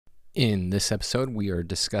In this episode, we are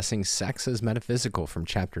discussing sex as metaphysical from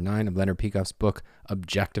Chapter 9 of Leonard Peikoff's book,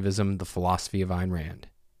 Objectivism, the Philosophy of Ayn Rand.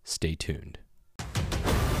 Stay tuned.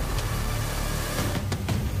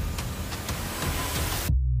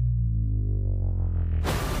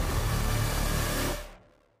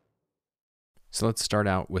 So let's start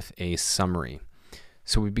out with a summary.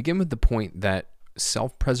 So we begin with the point that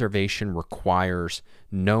self-preservation requires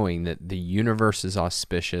knowing that the universe is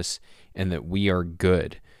auspicious and that we are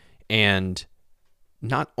good. And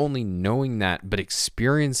not only knowing that, but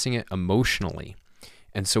experiencing it emotionally.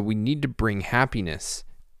 And so we need to bring happiness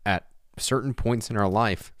at certain points in our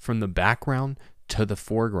life from the background to the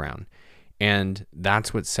foreground. And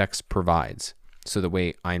that's what sex provides. So the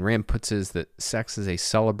way Ayn Rand puts it is that sex is a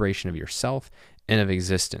celebration of yourself and of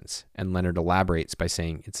existence. And Leonard elaborates by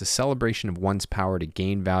saying it's a celebration of one's power to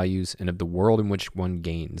gain values and of the world in which one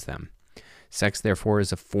gains them. Sex, therefore,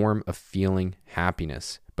 is a form of feeling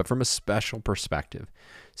happiness, but from a special perspective.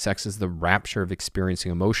 Sex is the rapture of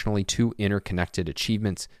experiencing emotionally two interconnected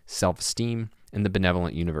achievements, self-esteem and the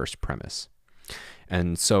benevolent universe premise.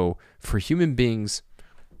 And so, for human beings,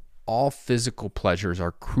 all physical pleasures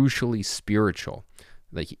are crucially spiritual.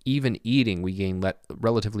 Like even eating, we gain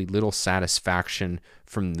relatively little satisfaction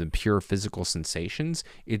from the pure physical sensations.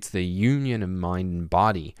 It's the union of mind and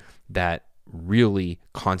body that really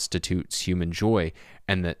constitutes human joy,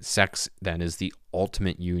 and that sex then is the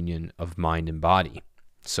ultimate union of mind and body.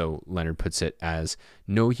 So Leonard puts it as,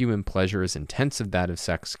 no human pleasure as intense as that of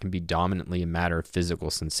sex can be dominantly a matter of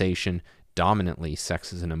physical sensation. Dominantly,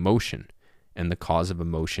 sex is an emotion, and the cause of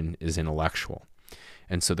emotion is intellectual.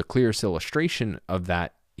 And so the clearest illustration of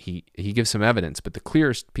that, he gives some evidence, but the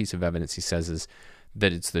clearest piece of evidence he says is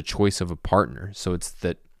that it's the choice of a partner. So it's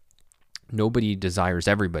that nobody desires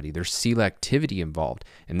everybody. There's selectivity involved.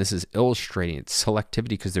 And this is illustrating its selectivity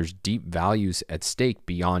because there's deep values at stake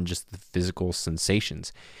beyond just the physical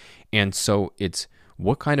sensations. And so it's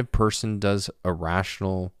what kind of person does a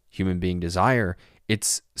rational human being desire?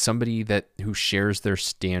 It's somebody who shares their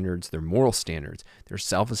standards, their moral standards, their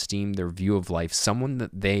self-esteem, their view of life, someone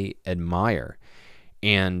that they admire.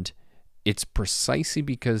 And it's precisely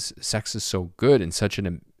because sex is so good and such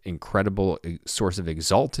an incredible source of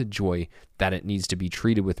exalted joy that it needs to be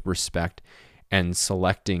treated with respect and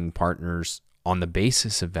selecting partners on the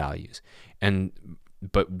basis of values.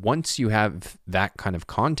 But once you have that kind of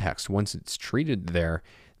context, once it's treated there,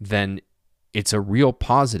 then it's a real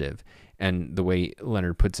positive. And the way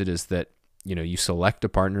Leonard puts it is that, you select a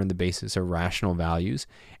partner on the basis of rational values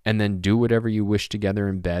and then do whatever you wish together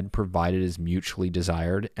in bed, provided it is mutually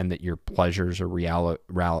desired and that your pleasures are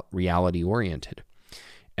reality oriented.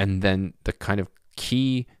 And then the kind of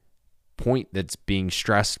key point that's being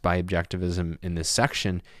stressed by objectivism in this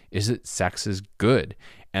section is that sex is good.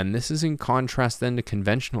 And this is in contrast then to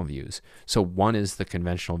conventional views. So one is the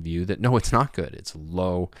conventional view that, no, it's not good. It's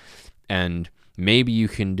low. And maybe you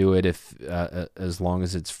can do it if as long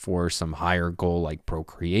as it's for some higher goal like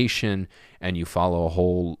procreation and you follow a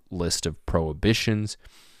whole list of prohibitions.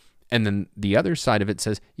 And then the other side of it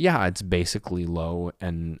says, yeah, it's basically low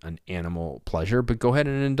and an animal pleasure, but go ahead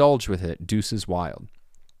and indulge with it. Deuce is wild.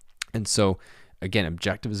 And so, again,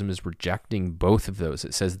 objectivism is rejecting both of those.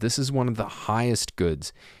 It says this is one of the highest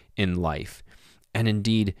goods in life. And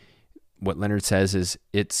indeed, what Leonard says is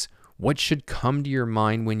it's what should come to your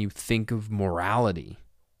mind when you think of morality.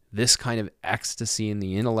 This kind of ecstasy in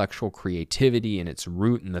the intellectual creativity and its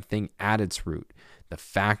root and the thing at its root. The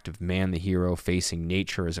fact of man the hero facing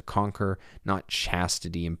nature as a conqueror, not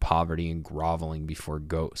chastity and poverty and groveling before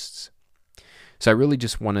ghosts. So I really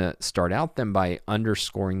just want to start out then by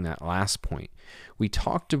underscoring that last point. We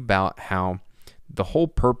talked about how the whole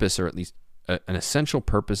purpose, or at least an essential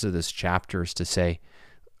purpose of this chapter, is to say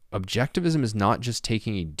objectivism is not just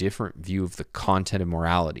taking a different view of the content of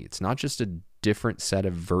morality. It's not just a different set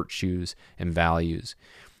of virtues and values.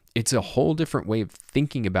 It's a whole different way of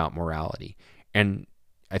thinking about morality. And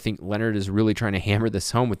I think Leonard is really trying to hammer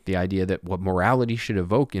this home with the idea that what morality should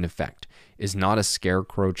evoke, in effect, is not a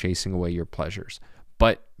scarecrow chasing away your pleasures,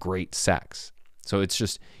 but great sex. So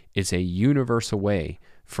it's a universe away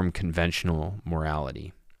from conventional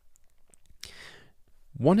morality.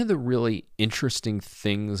 One of the really interesting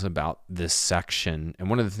things about this section, and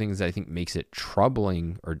one of the things that I think makes it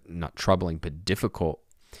troubling, or not troubling, but difficult,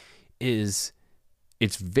 is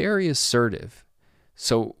it's very assertive.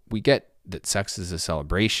 So we get that sex is a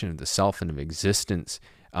celebration of the self and of existence,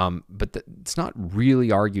 but it's not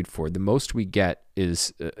really argued for. The most we get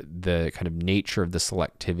is the kind of nature of the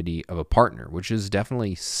selectivity of a partner, which is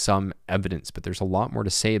definitely some evidence, but there's a lot more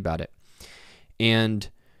to say about it. And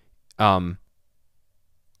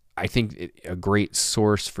I think a great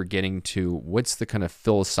source for getting to what's the kind of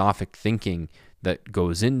philosophic thinking that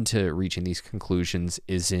goes into reaching these conclusions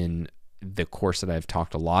is in the course that I've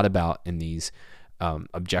talked a lot about in these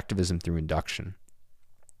Objectivism through Induction.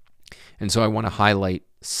 And so I want to highlight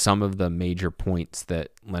some of the major points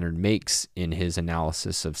that Leonard makes in his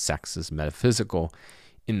analysis of sex as metaphysical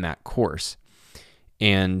in that course.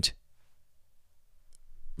 And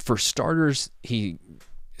for starters, he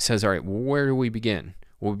says, all right, well, where do we begin?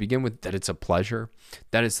 Well, we begin with that it's a pleasure,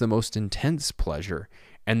 that it's the most intense pleasure,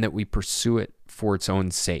 and that we pursue it for its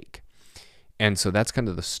own sake. And so that's kind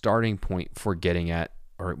of the starting point for getting at,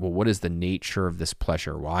 all right, well, what is the nature of this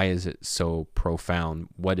pleasure? Why is it so profound?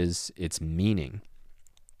 What is its meaning?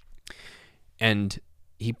 And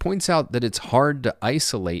he points out that it's hard to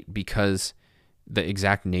isolate because the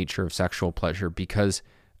exact nature of sexual pleasure, because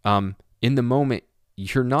in the moment,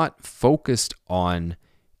 you're not focused on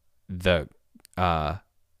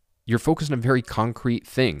you're focused on very concrete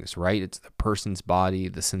things, right? It's the person's body,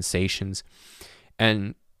 the sensations.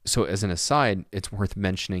 And so as an aside, it's worth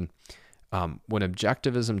mentioning when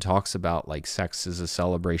Objectivism talks about like sex as a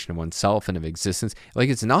celebration of oneself and of existence, like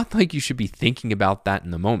it's not like you should be thinking about that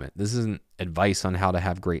in the moment. This isn't advice on how to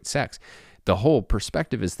have great sex. The whole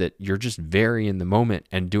perspective is that you're just very in the moment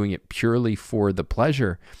and doing it purely for the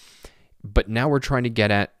pleasure. But now we're trying to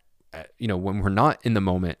get at, when we're not in the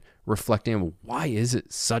moment, reflecting on why is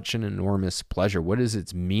it such an enormous pleasure? What is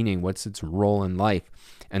its meaning? What's its role in life?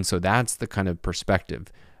 And so that's the kind of perspective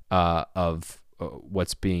of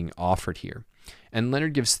what's being offered here. And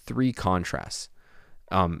Leonard gives three contrasts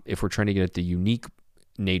if we're trying to get at the unique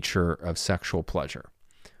nature of sexual pleasure: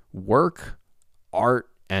 work, art,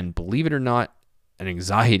 and believe it or not, an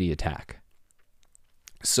anxiety attack.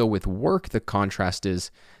 So with work, the contrast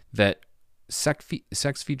is that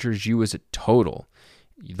sex features you as a total.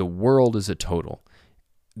 The world is a total.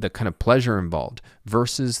 The kind of pleasure involved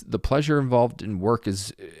versus the pleasure involved in work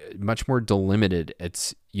is much more delimited.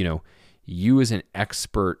 It's, you as an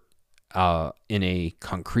expert in a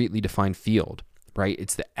concretely defined field, right?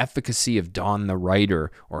 It's the efficacy of Don the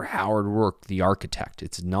writer or Howard Rourke the architect.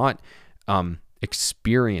 It's not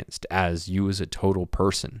experienced as you as a total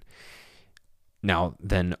person. Now,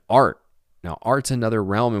 then art. Now, art's another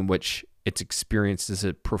realm in which it's experienced as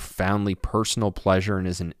a profoundly personal pleasure and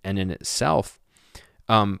is an end in itself.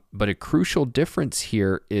 But a crucial difference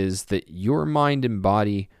here is that your mind and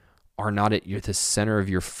body are not at the center of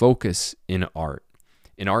your focus in art.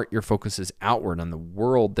 In art, your focus is outward on the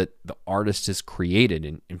world that the artist has created.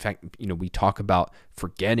 And in fact, we talk about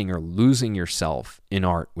forgetting or losing yourself in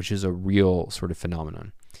art, which is a real sort of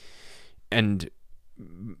phenomenon. And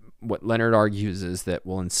what Leonard argues is that,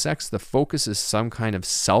 well, in sex, the focus is some kind of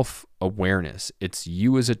self-awareness. It's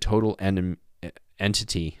you as a total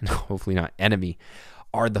entity, hopefully not enemy,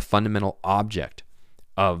 are the fundamental object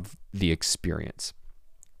of the experience.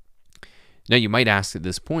 Now, you might ask at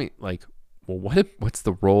this point, like, well, what's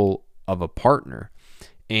the role of a partner?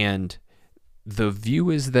 And the view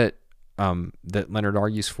is that that Leonard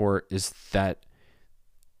argues for is that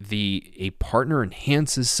a partner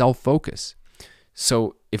enhances self-focus.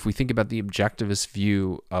 So if we think about the objectivist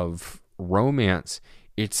view of romance,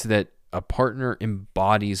 it's that a partner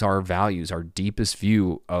embodies our values, our deepest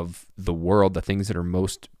view of the world, the things that are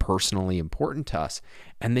most personally important to us.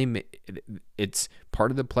 And it's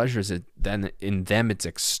part of the pleasures that then in them it's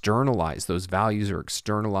externalized. Those values are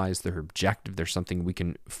externalized. They're objective. They're something we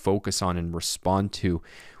can focus on and respond to.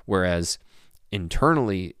 Whereas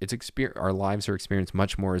internally, our lives are experienced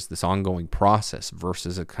much more as this ongoing process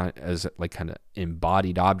versus a kind of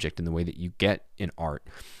embodied object in the way that you get in art.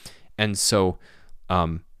 And so,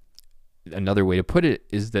 another way to put it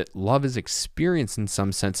is that love is experienced in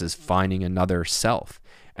some sense as finding another self.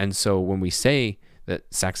 And so when we say that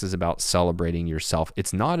sex is about celebrating yourself,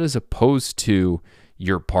 it's not as opposed to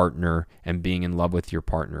your partner and being in love with your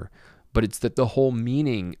partner, but it's that the whole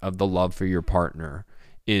meaning of the love for your partner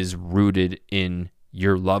is rooted in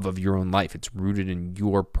your love of your own life. It's rooted in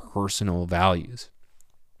your personal values.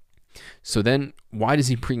 So then why does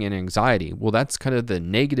he bring in anxiety? Well, that's kind of the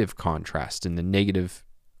negative contrast and the negative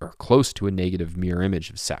or close to a negative mirror image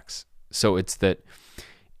of sex. So it's that,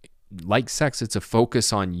 like sex, it's a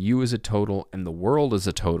focus on you as a total and the world as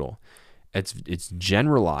a total. It's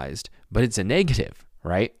generalized, but it's a negative,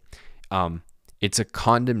 right? It's a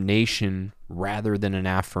condemnation rather than an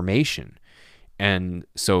affirmation. And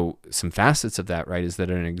so some facets of that, right, is that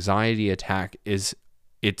an anxiety attack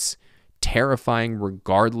it's terrifying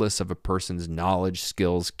regardless of a person's knowledge,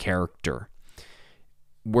 skills, character.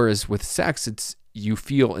 Whereas with sex, you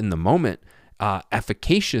feel in the moment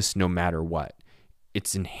efficacious no matter what.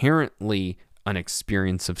 It's inherently an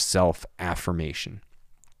experience of self-affirmation.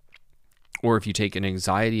 Or if you take an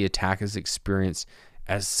anxiety attack as experience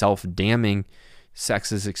as self-damning,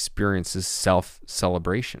 sex is experienced as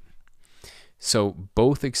self-celebration. So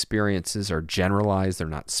both experiences are generalized, they're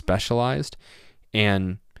not specialized.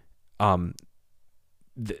 And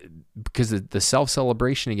because the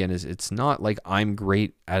self-celebration, again, is it's not like I'm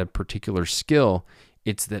great at a particular skill.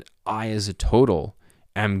 It's that I as a total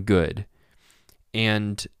am good.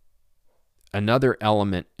 And another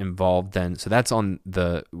element involved then, so that's on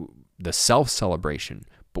the self-celebration.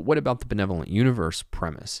 But what about the benevolent universe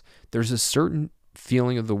premise? There's a certain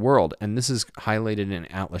feeling of the world, and this is highlighted in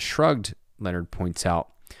Atlas Shrugged, Leonard points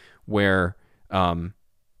out, where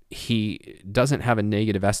he doesn't have a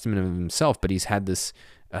negative estimate of himself, but he's had this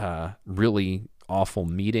really awful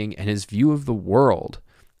meeting, and his view of the world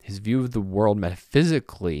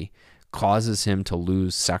metaphysically causes him to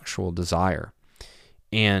lose sexual desire.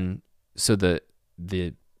 And so the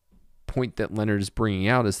point that Leonard is bringing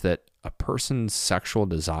out is that a person's sexual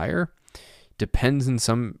desire depends in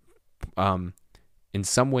some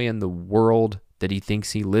way in the world that he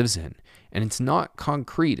thinks he lives in. And it's not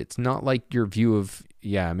concrete. It's not like your view of,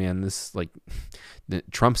 yeah, man, this like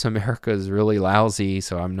Trump's America is really lousy,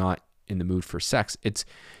 so I'm not in the mood for sex. It's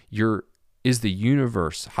is the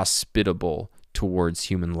universe hospitable towards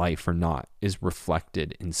human life or not is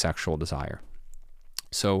reflected in sexual desire.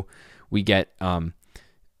 So we get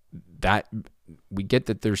that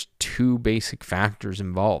there's two basic factors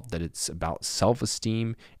involved, that it's about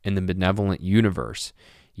self-esteem and the benevolent universe.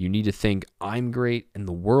 You need to think, I'm great and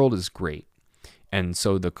the world is great. And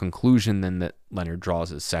so the conclusion then that Leonard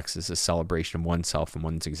draws is sex is a celebration of oneself and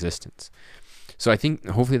one's existence. So I think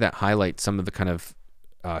hopefully that highlights some of the kind of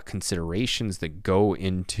considerations that go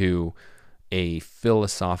into a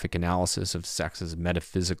philosophic analysis of sex as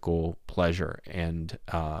metaphysical pleasure, and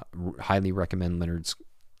highly recommend Leonard's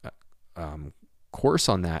course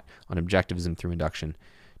on that, on Objectivism through Induction,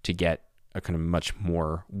 to get a kind of much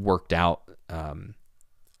more worked out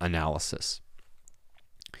analysis.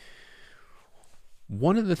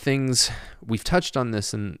 One of the things, we've touched on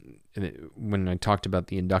this when I talked about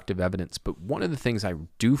the inductive evidence, but one of the things I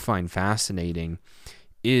do find fascinating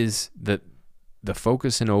is that the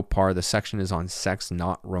focus in OPAR, the section is on sex,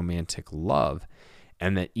 not romantic love,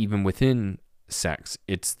 and that even within sex,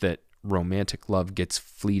 it's that romantic love gets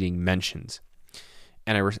fleeting mentions.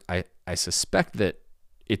 And I suspect that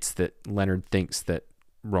it's that Leonard thinks that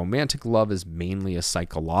romantic love is mainly a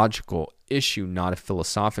psychological issue, not a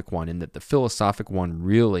philosophic one, and that the philosophic one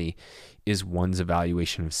really is one's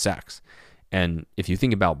evaluation of sex. And if you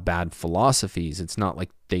think about bad philosophies, it's not like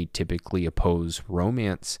they typically oppose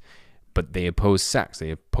romance, but they oppose sex.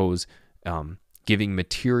 They oppose giving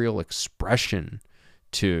material expression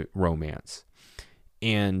to romance.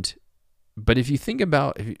 But if you think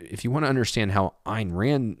about, if you want to understand how Ayn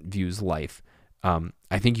Rand views life,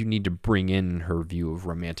 I think you need to bring in her view of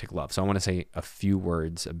romantic love. So I want to say a few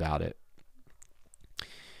words about it.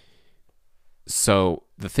 So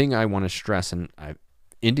the thing I want to stress, and I've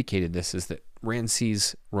indicated this, is that Rand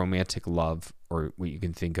sees romantic love, or what you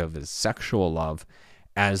can think of as sexual love,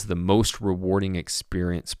 as the most rewarding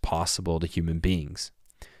experience possible to human beings.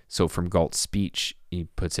 So from Galt's speech, he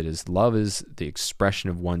puts it as, love is the expression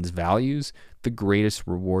of one's values, the greatest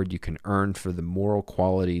reward you can earn for the moral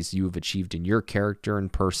qualities you have achieved in your character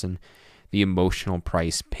and person, the emotional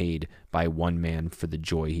price paid by one man for the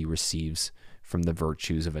joy he receives from the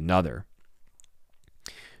virtues of another.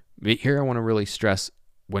 But here I want to really stress,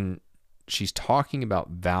 when she's talking about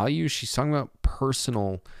values, she's talking about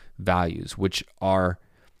personal values, which are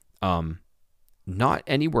not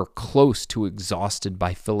anywhere close to exhausted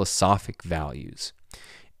by philosophic values.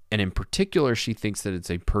 And in particular, she thinks that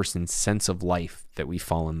it's a person's sense of life that we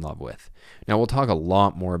fall in love with. Now, we'll talk a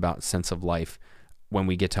lot more about sense of life when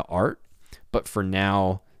we get to art, but for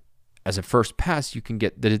now, as a first pass, you can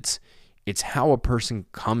get that it's how a person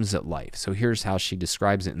comes at life. So here's how she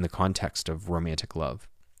describes it in the context of romantic love.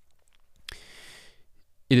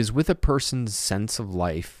 It is with a person's sense of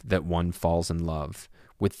life that one falls in love,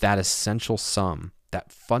 with that essential sum,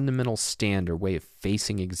 that fundamental stand or way of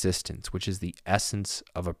facing existence, which is the essence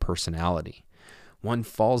of a personality. One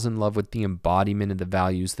falls in love with the embodiment of the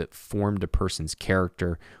values that formed a person's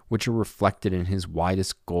character, which are reflected in his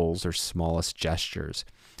widest goals or smallest gestures,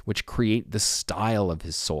 which create the style of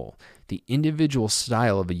his soul, the individual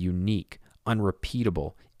style of a unique,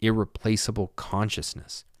 unrepeatable, irreplaceable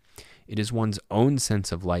consciousness. It is one's own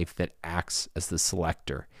sense of life that acts as the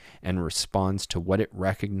selector and responds to what it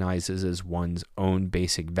recognizes as one's own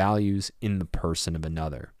basic values in the person of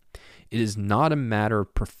another. It is not a matter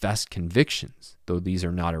of professed convictions, though these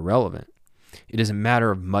are not irrelevant. It is a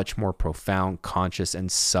matter of much more profound conscious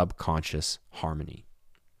and subconscious harmony.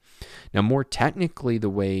 Now, more technically, the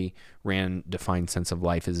way Rand defines sense of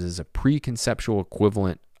life is as a preconceptual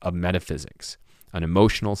equivalent of metaphysics, an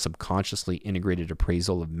emotional, subconsciously integrated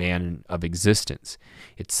appraisal of man and of existence.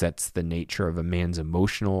 It sets the nature of a man's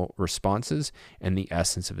emotional responses and the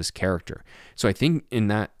essence of his character. So I think in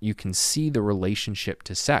that you can see the relationship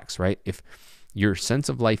to sex, right? If your sense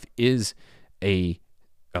of life is a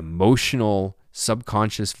emotional,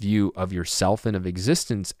 subconscious view of yourself and of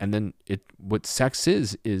existence, and then what sex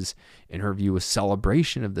is in her view a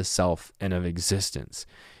celebration of the self and of existence.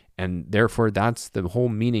 And therefore, that's the whole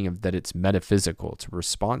meaning of that it's metaphysical. It's a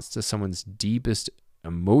response to someone's deepest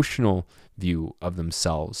emotional view of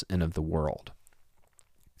themselves and of the world.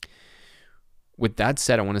 With that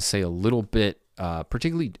said, I want to say a little bit,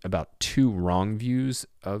 particularly about two wrong views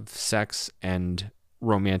of sex and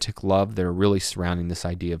romantic love that are really surrounding this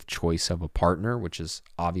idea of choice of a partner, which is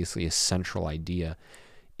obviously a central idea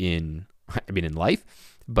in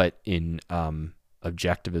life, but in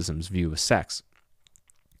objectivism's view of sex.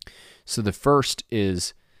 So the first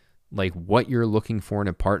is like what you're looking for in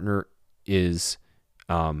a partner is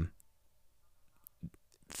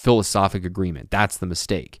philosophic agreement. That's the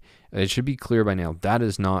mistake. It should be clear by now that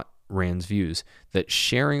is not Rand's views, that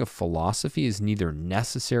sharing a philosophy is neither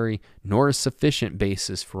necessary nor a sufficient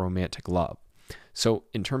basis for romantic love. So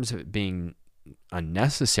in terms of it being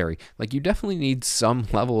unnecessary, like you definitely need some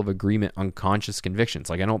level of agreement on conscious convictions.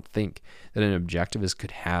 Like I don't think that an objectivist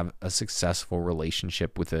could have a successful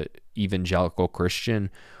relationship with an evangelical Christian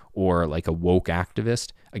or like a woke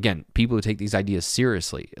activist. Again, people who take these ideas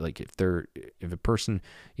seriously, like if a person,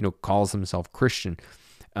 calls themselves Christian,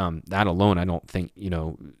 that alone, I don't think,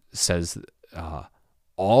 says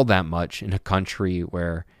all that much in a country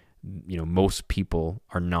where, most people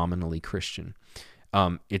are nominally Christian.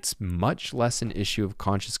 It's much less an issue of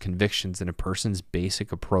conscious convictions than a person's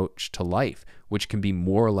basic approach to life, which can be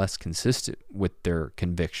more or less consistent with their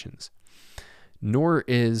convictions. Nor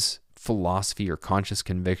is philosophy or conscious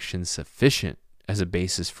conviction sufficient as a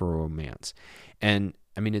basis for romance. And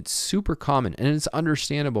it's super common, and it's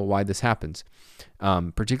understandable why this happens,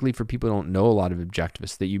 particularly for people who don't know a lot of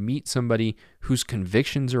objectivists, that you meet somebody whose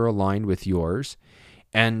convictions are aligned with yours,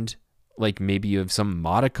 and like maybe you have some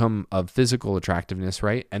modicum of physical attractiveness,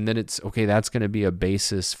 right? And then it's, okay, that's going to be a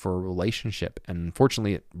basis for a relationship. And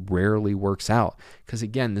unfortunately, it rarely works out because,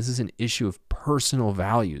 again, this is an issue of personal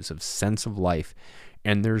values, of sense of life,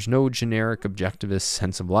 and there's no generic objectivist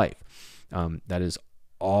sense of life. That is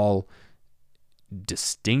all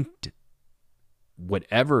distinct,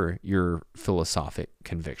 whatever your philosophic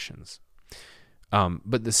convictions.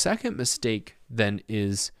 But the second mistake then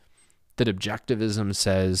is that objectivism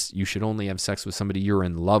says you should only have sex with somebody you're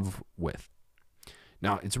in love with.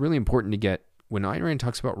 Now, it's really important to get, when Ayn Rand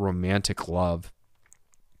talks about romantic love,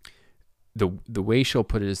 the way she'll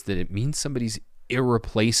put it is that it means somebody's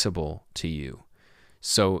irreplaceable to you.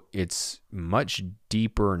 So it's much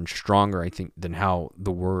deeper and stronger, I think, than how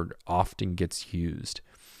the word often gets used.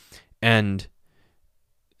 And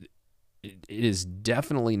it is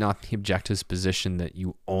definitely not the objectivist position that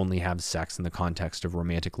you only have sex in the context of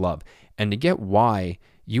romantic love. And to get why,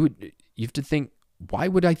 you have to think, why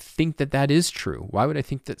would I think that is true? Why would I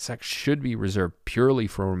think that sex should be reserved purely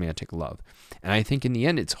for romantic love? And I think in the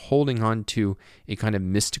end, it's holding on to a kind of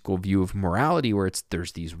mystical view of morality where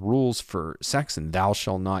there's these rules for sex and thou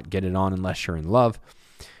shalt not get it on unless you're in love.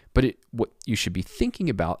 But what you should be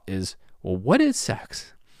thinking about is, well, what is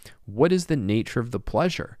sex? What is the nature of the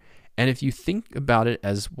pleasure? And if you think about it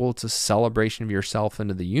as, well, it's a celebration of yourself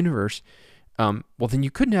and of the universe, well, then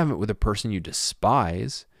you couldn't have it with a person you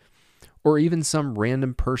despise or even some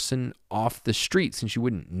random person off the street, since you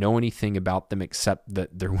wouldn't know anything about them except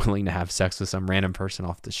that they're willing to have sex with some random person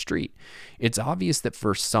off the street. It's obvious that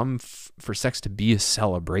for sex to be a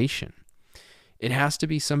celebration, it has to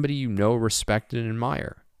be somebody you know, respect, and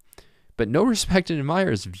admire. But know, respect, and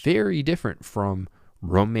admire is very different from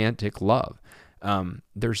romantic love.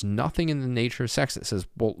 There's nothing in the nature of sex that says,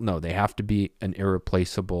 well, no, they have to be an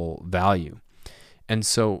irreplaceable value. And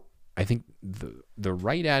so I think the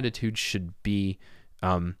right attitude should be,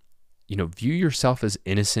 view yourself as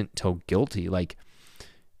innocent till guilty. Like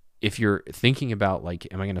if you're thinking about like,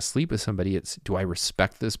 am I going to sleep with somebody? It's, do I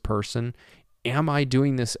respect this person? Am I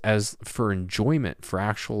doing this as for enjoyment, for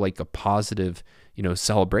actual, like a positive,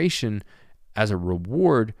 celebration as a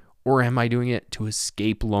reward? Or am I doing it to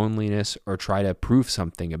escape loneliness or try to prove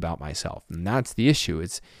something about myself? And that's the issue.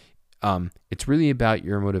 It's really about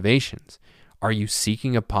your motivations. Are you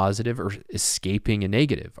seeking a positive or escaping a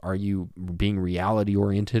negative? Are you being reality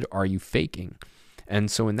oriented? Are you faking? And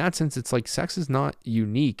so in that sense, it's like sex is not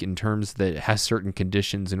unique in terms that it has certain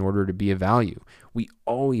conditions in order to be of value. We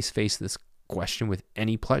always face this question with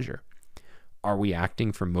any pleasure. Are we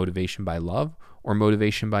acting from motivation by love or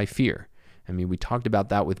motivation by fear? I mean, we talked about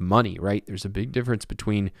that with money, right? There's a big difference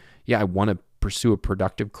between, I want to pursue a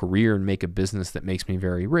productive career and make a business that makes me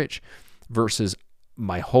very rich versus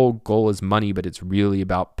my whole goal is money, but it's really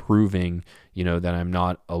about proving, that I'm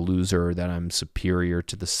not a loser, that I'm superior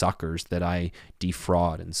to the suckers that I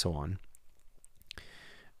defraud and so on.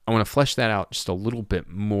 I want to flesh that out just a little bit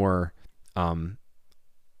more on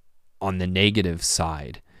the negative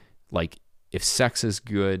side. Like, if sex is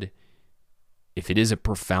good, if it is a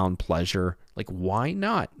profound pleasure, like, why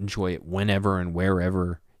not enjoy it whenever and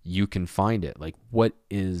wherever you can find it? Like, what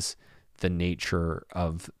is the nature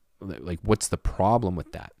of, like, what's the problem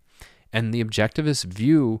with that? And the objectivist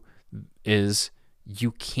view is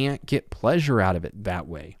you can't get pleasure out of it that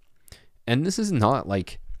way. And this is not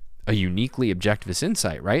like a uniquely objectivist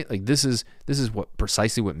insight, right? Like, this is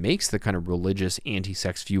precisely what makes the kind of religious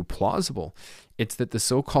anti-sex view plausible. It's that the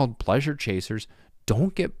so-called pleasure chasers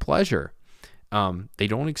don't get pleasure. They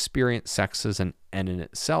don't experience sex as an end in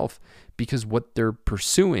itself because what they're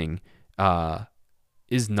pursuing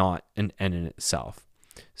is not an end in itself.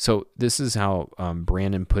 So this is how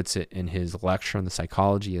Brandon puts it in his lecture on the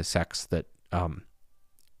psychology of sex that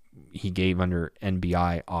he gave under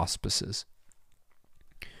NBI auspices.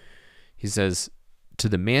 He says, to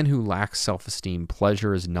the man who lacks self-esteem,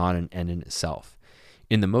 pleasure is not an end in itself.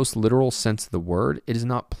 In the most literal sense of the word, it is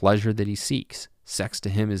not pleasure that he seeks. Sex to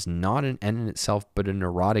him is not an end in itself, but a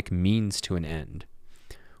neurotic means to an end.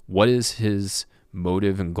 What is his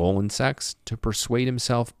motive and goal in sex? To persuade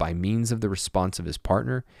himself by means of the response of his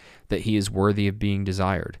partner that he is worthy of being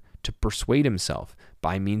desired. To persuade himself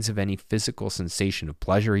by means of any physical sensation of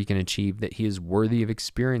pleasure he can achieve that he is worthy of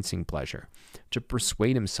experiencing pleasure. To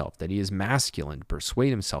persuade himself that he is masculine. To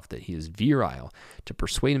persuade himself that he is virile. To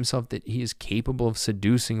persuade himself that he is capable of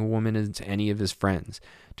seducing a woman as any of his friends.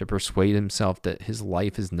 To persuade himself that his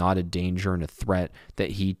life is not a danger and a threat,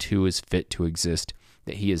 that he too is fit to exist,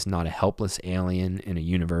 that he is not a helpless alien in a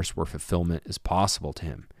universe where fulfillment is possible to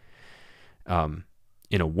him.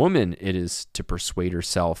 In a woman, it is to persuade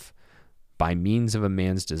herself by means of a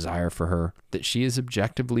man's desire for her that she is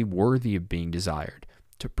objectively worthy of being desired,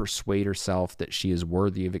 to persuade herself that she is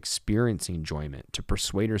worthy of experiencing enjoyment, to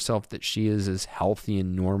persuade herself that she is as healthy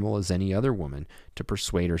and normal as any other woman, to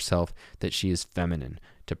persuade herself that she is feminine,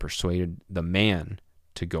 to persuade the man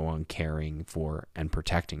to go on caring for and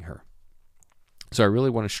protecting her. So I really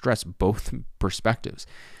want to stress both perspectives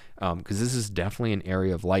because this is definitely an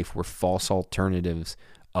area of life where false alternatives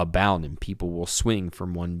abound and people will swing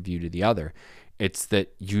from one view to the other. It's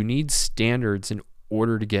that you need standards in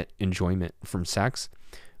order to get enjoyment from sex,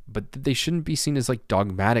 but they shouldn't be seen as like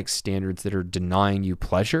dogmatic standards that are denying you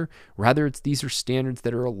pleasure. Rather, these are standards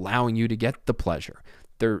that are allowing you to get the pleasure.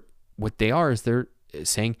 They're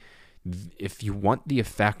saying, if you want the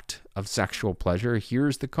effect of sexual pleasure,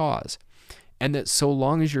 here's the cause. And that so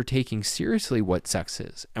long as you're taking seriously what sex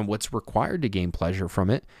is and what's required to gain pleasure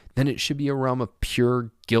from it, then it should be a realm of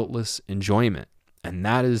pure, guiltless enjoyment. And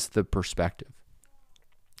that is the perspective.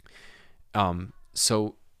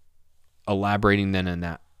 So elaborating then on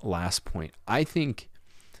that last point, I think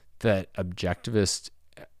that objectivists,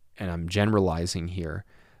 and I'm generalizing here,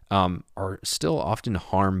 are still often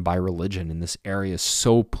harmed by religion, and this area is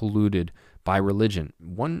so polluted by religion.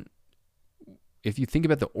 If you think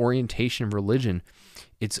about the orientation of religion,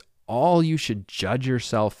 it's all you should judge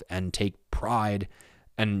yourself and take pride,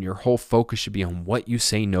 and your whole focus should be on what you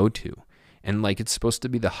say no to. And like it's supposed to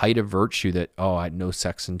be the height of virtue that, I had no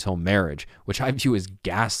sex until marriage, which I view as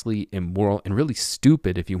ghastly, immoral, and really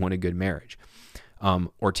stupid if you want a good marriage.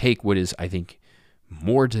 Or take what is, I think,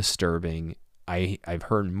 more disturbing. I've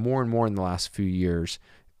heard more and more in the last few years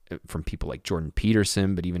from people like Jordan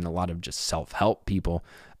Peterson, but even a lot of just self-help people,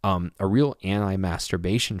 a real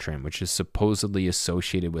anti-masturbation trend, which is supposedly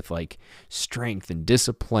associated with like strength and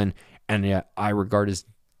discipline, and yet I regard as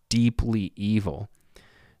deeply evil.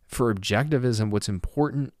 For objectivism, what's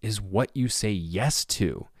important is what you say yes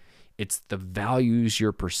to. It's the values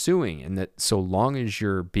you're pursuing, and that so long as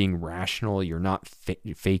you're being rational, you're not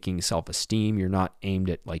faking self-esteem, you're not aimed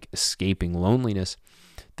at like escaping loneliness,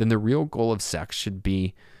 then the real goal of sex should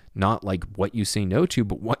be not like what you say no to,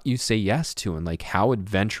 but what you say yes to, and like how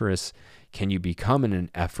adventurous can you become in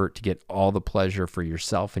an effort to get all the pleasure for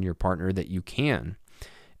yourself and your partner that you can.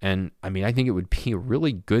 And I mean, I think it would be a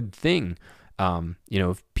really good thing,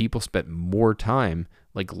 if people spent more time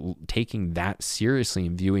like taking that seriously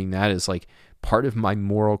and viewing that as like part of my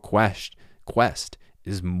moral quest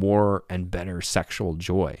is more and better sexual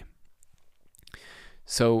joy.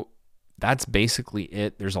 So that's basically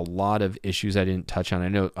it. There's a lot of issues I didn't touch on. I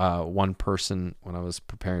know one person, when I was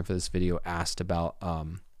preparing for this video, asked about,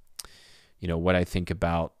 what I think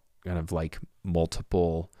about kind of like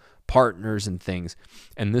multiple partners and things.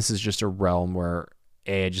 And this is just a realm where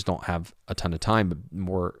I just don't have a ton of time, but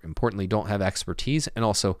more importantly, don't have expertise. And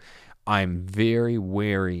also, I'm very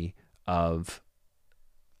wary of,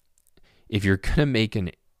 if you're going to make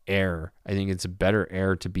an error, I think it's a better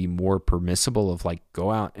error to be more permissible of like,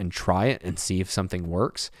 go out and try it and see if something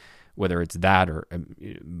works, whether it's that or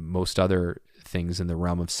most other things in the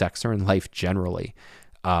realm of sex or in life generally.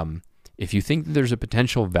 If you think that there's a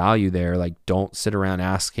potential value there, like, don't sit around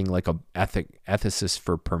asking like a ethicist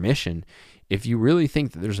for permission. If you really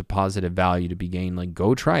think that there's a positive value to be gained, like,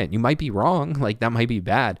 go try it. You might be wrong, like that might be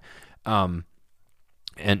bad. And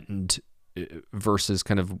versus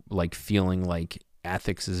kind of like feeling like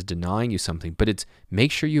ethics is denying you something, but it's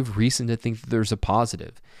make sure you have reason to think that there's a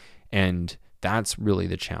positive. And that's really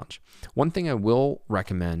the challenge. One thing I will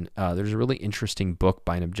recommend, there's a really interesting book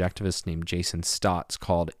by an objectivist named Jason Stotts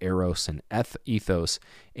called Eros and Ethos,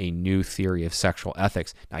 A New Theory of Sexual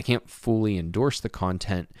Ethics. Now, I can't fully endorse the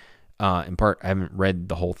content. In part, I haven't read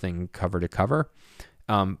the whole thing cover to cover,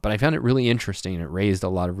 but I found it really interesting. It raised a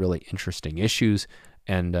lot of really interesting issues,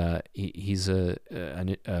 and he's a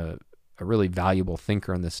really valuable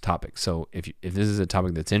thinker on this topic. So if this is a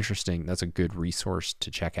topic that's interesting, that's a good resource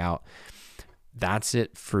to check out. That's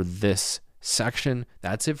it for this section.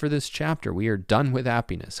 That's it for this chapter. We are done with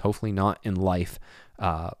happiness. Hopefully not in life,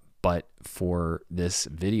 but for this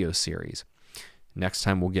video series. Next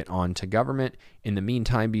time we'll get on to government. In the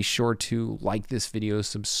meantime, be sure to like this video,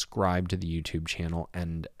 subscribe to the YouTube channel,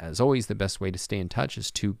 and as always, the best way to stay in touch is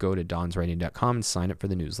to go to donswriting.com and sign up for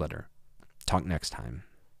the newsletter. Talk next time.